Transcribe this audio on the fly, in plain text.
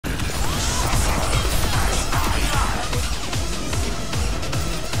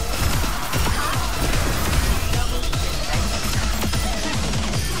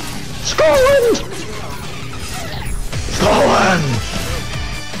Scotland! Scotland!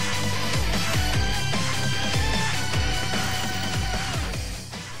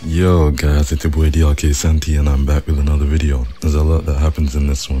 Yo guys, it's your boy DRK Santi and I'm back with another video. There's a lot that happens in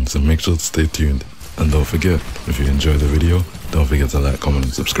this one, so make sure to stay tuned. And don't forget, if you enjoy the video, don't forget to like, comment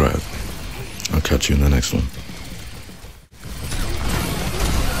and subscribe. I'll catch you in the next one.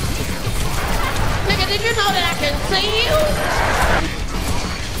 Nigga, did you know that I can see you?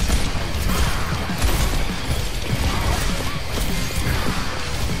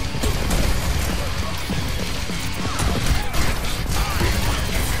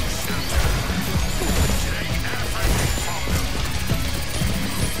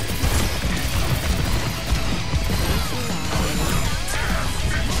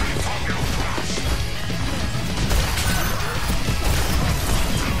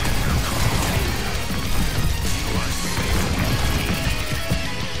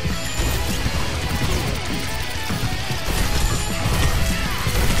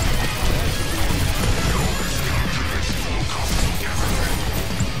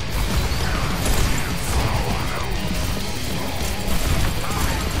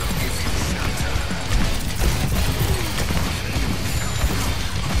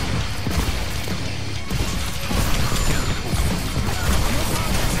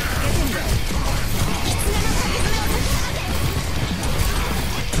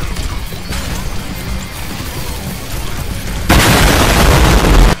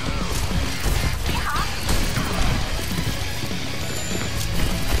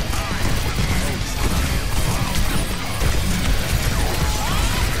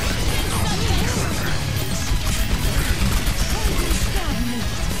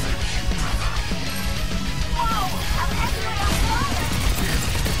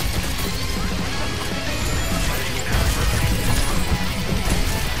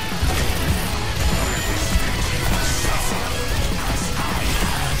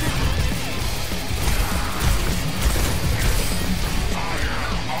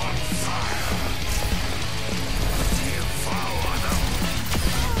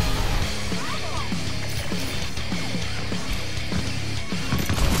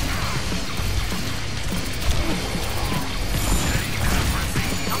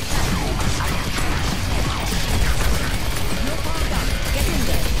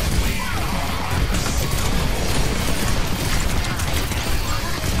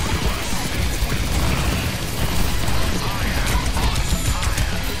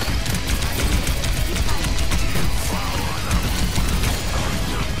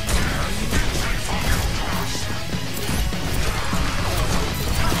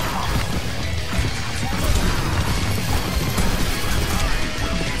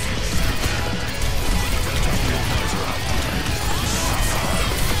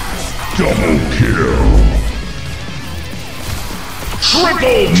 Double kill.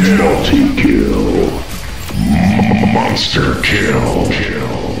 Triple kill. Multi-kill. Monster kill.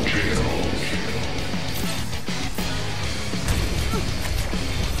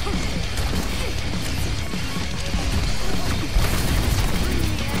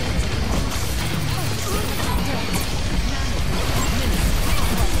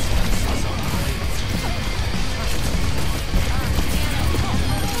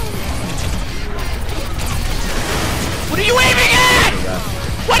 What are you aiming at?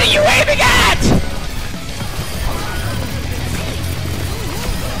 What are you aiming at?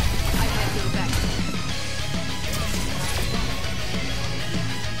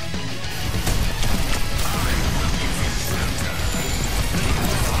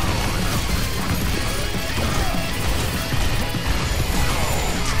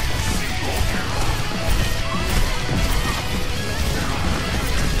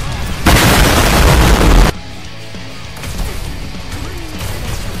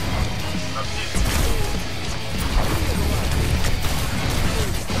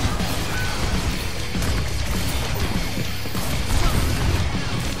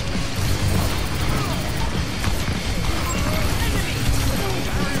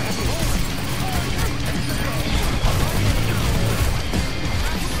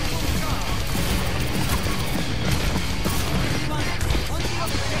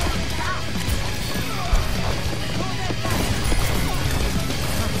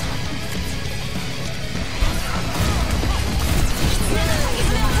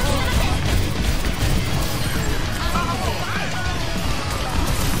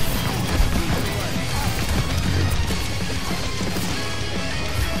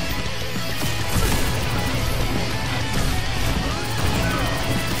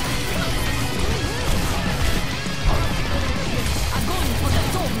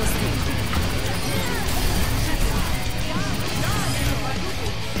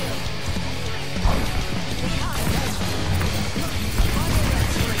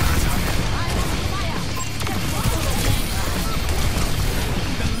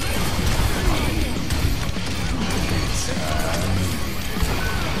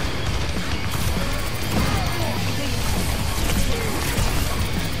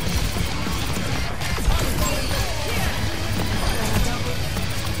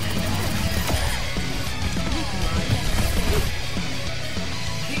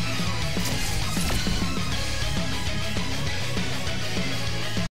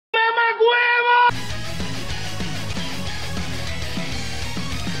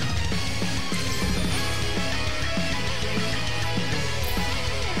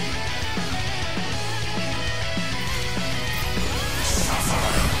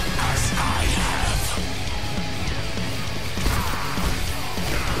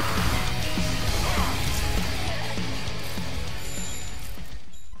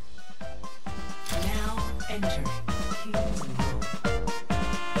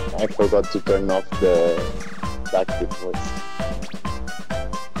 I forgot to turn off the backbeat voice.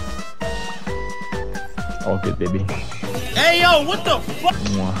 All good, baby. Hey yo, what the fuck?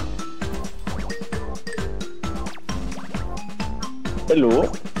 Mwah.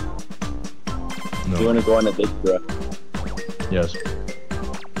 Hello? No. Do you wanna go on a date, bro? Yes.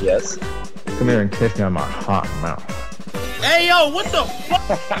 Yes? Come here and kiss me on my hot mouth. Hey yo, what the fuck?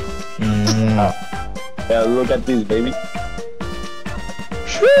 Mwah. Yeah, look at this, baby.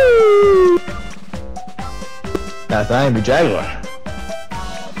 That's INT Jaguar.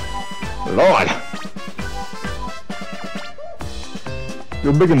 Lord.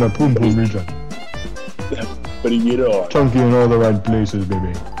 You're big in the poom poom region. Bring it on. Chunky in all the right places,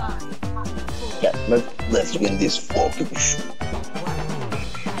 baby. Yeah, let's win this fucking shoot.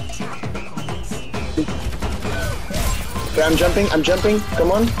 Okay, I'm jumping.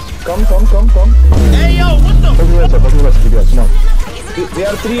 Come on. Come. Hey yo, what the Fuck your ass up, DBS, come on. They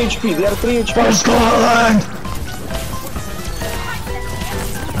are 3 HP, For Scotland!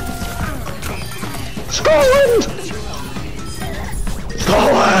 Scotland!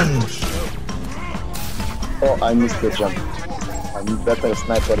 Oh, I missed the jump. I'm better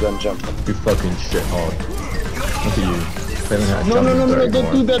sniper than jump. You fucking shithole. Look at you. Failing at No, jumping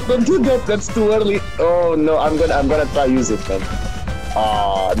don't do that, that's too early. Oh no, I'm gonna try use it, man.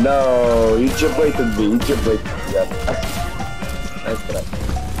 Ah, no, you jailbaited me, yeah. Nice try.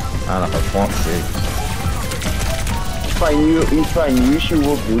 I don't know, for fuck's sake. If I knew she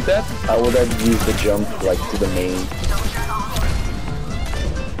would do that, I would have used the jump like to the main.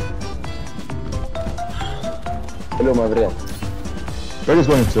 Hello, my friend. We're just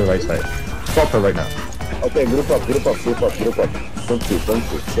going to the right side. Stop her right now. Okay, group up. Don't shoot.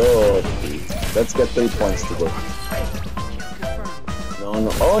 So, let's get 3 points to go. No.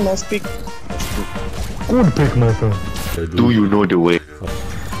 Oh, nice pick. Good pick, my friend. Do you know the way?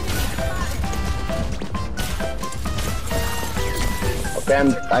 Okay,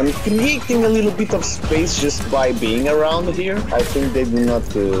 I'm creating a little bit of space just by being around here. I think they do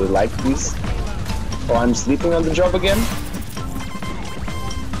not like this. Oh, I'm sleeping on the job again.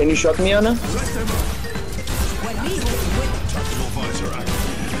 Can you shot me, Anna?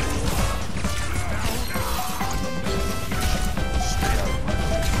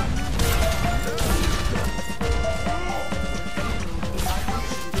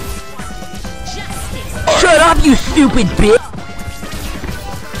 Shut up, you stupid bitch!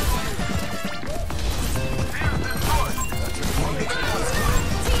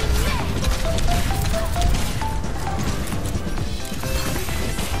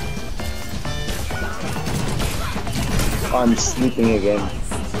 I'm sleeping again.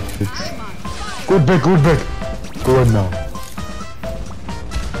 Good pick. Go on now.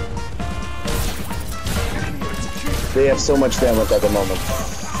 They have so much damage at the moment.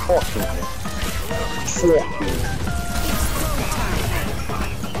 Fucking.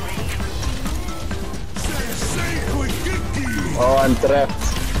 Oh, I'm trapped.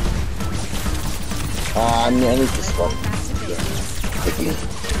 I need to spot. Quickly.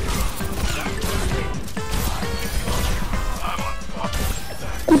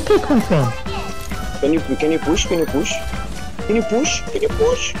 Good pick, my friend. Can you push?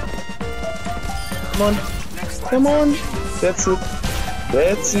 Come on. That's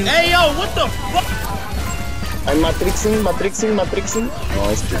it. Hey yo, what the fuck? I'm matrixing.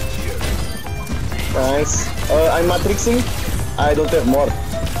 Nice. I'm matrixing. I don't have more.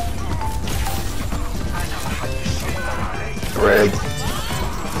 Great.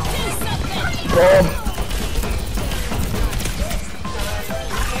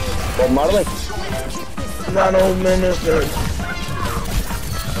 Bob Marley. Nano minister.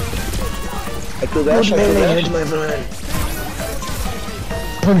 I could dash. my friend.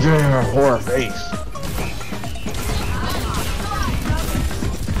 Punch her in her whore face.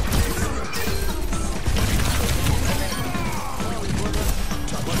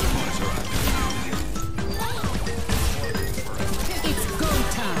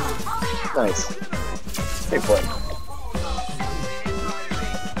 Nice. Big point.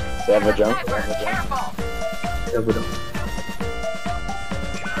 They have a jump.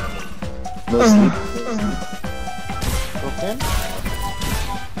 No sleep. Okay.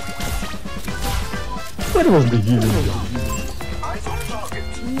 Where was the healing?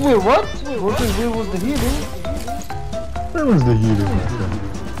 Wait, what? Where was the healing? Where was the healing?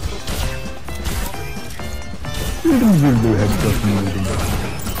 You didn't give the headshot moving.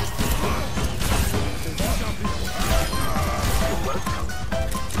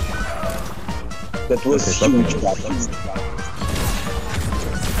 That was huge.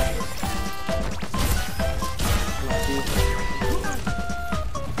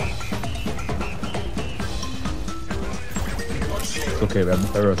 Okay, we have the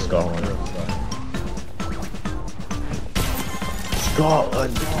Pharaoh Scotland.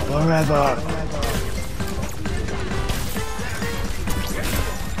 Scotland forever.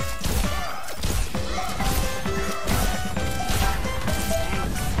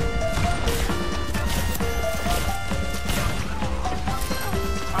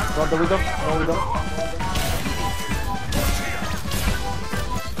 Got the widow? No widow?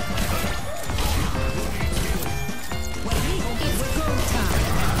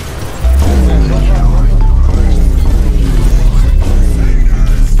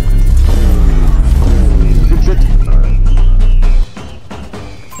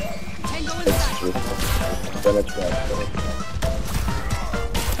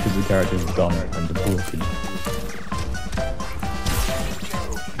 Because the character is dumb and broken.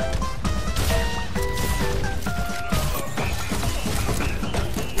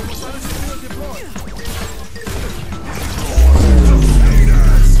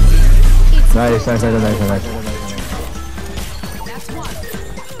 Nice.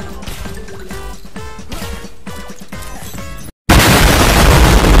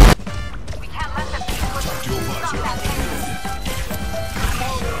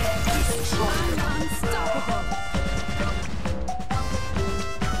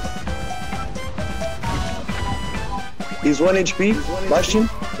 He's 1 HP. Bastion.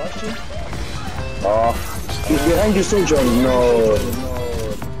 He's behind you, Soldier. No.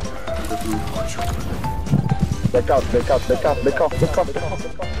 Back out.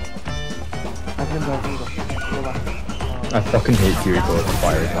 I fucking hate Fury Bullet for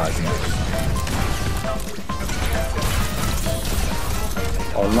fire attacking.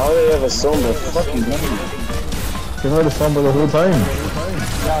 Oh, now they have a Sombra. Fucking money. You had a Sombra the whole time.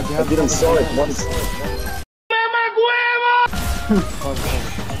 I didn't saw it once.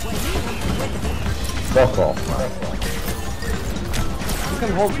 Fuck off, man. You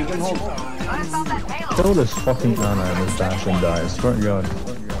can hold. Kill this fucking mana and this dash and die, I swear to god.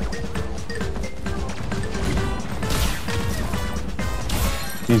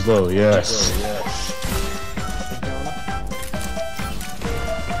 He's low, yes.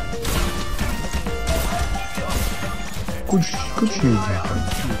 Good shoot.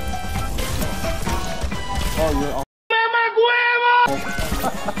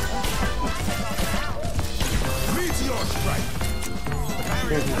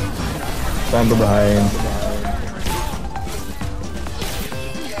 Sombra behind.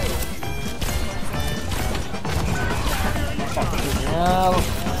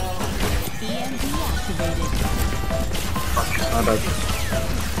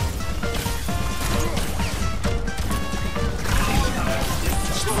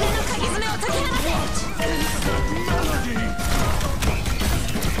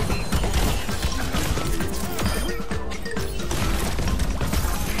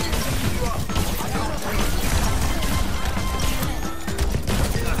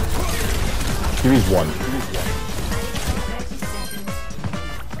 Series 1.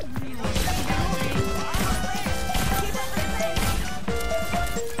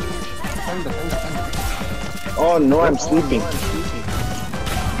 Oh no, I'm sleeping.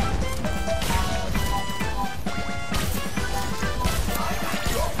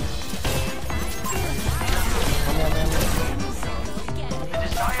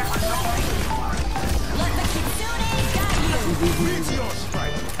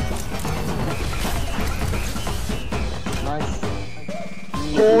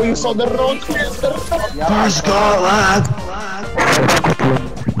 Oh, you saw the rock. For Scotland.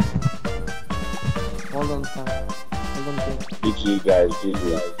 Hold on, GG guys, GG.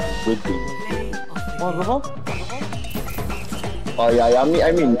 Good thing. Oh yeah,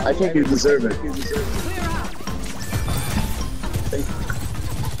 I mean, I think you deserve it.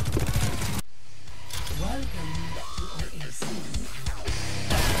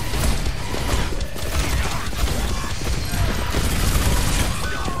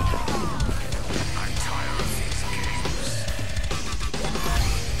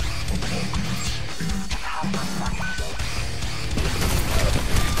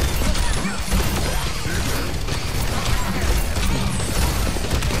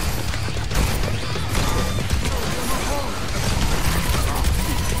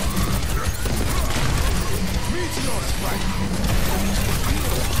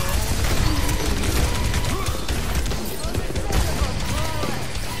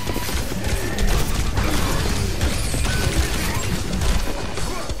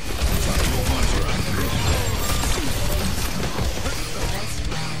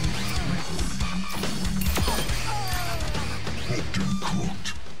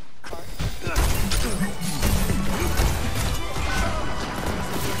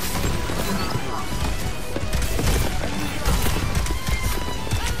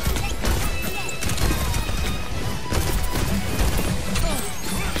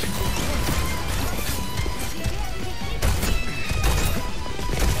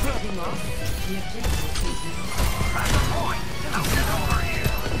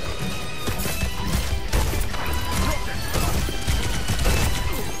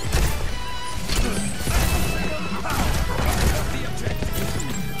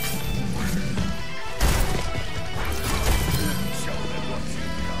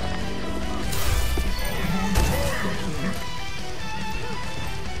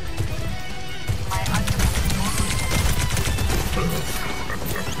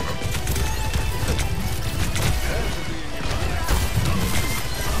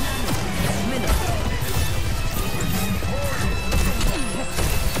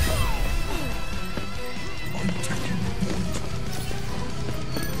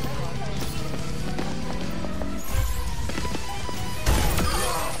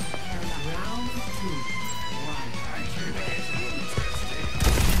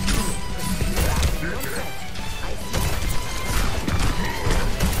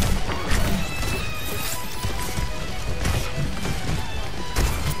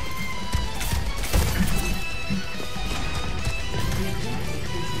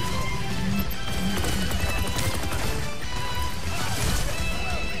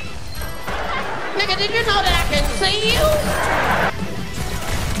 see you.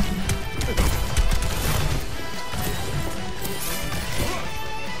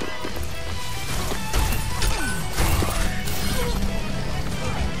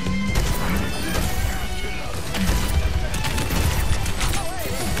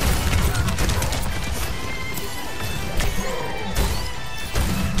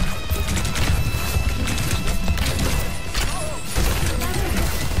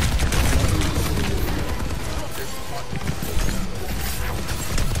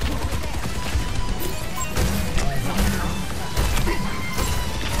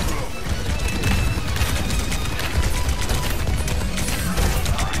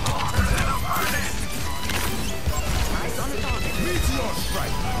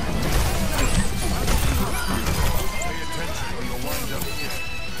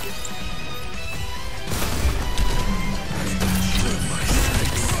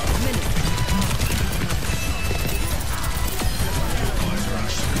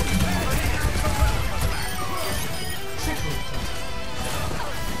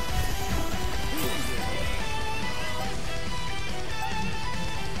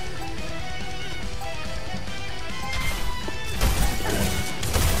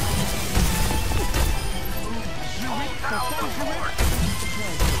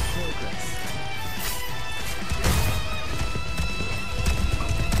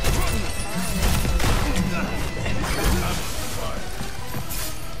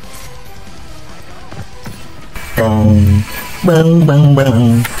 Boom, boom, boom,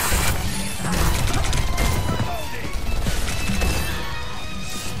 boom.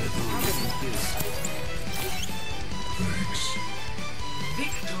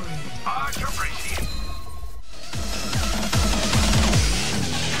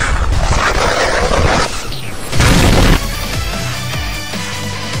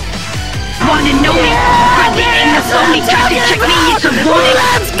 Wanna know me? Hardly aim the phony tactic techniques of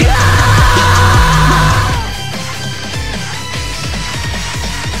warning.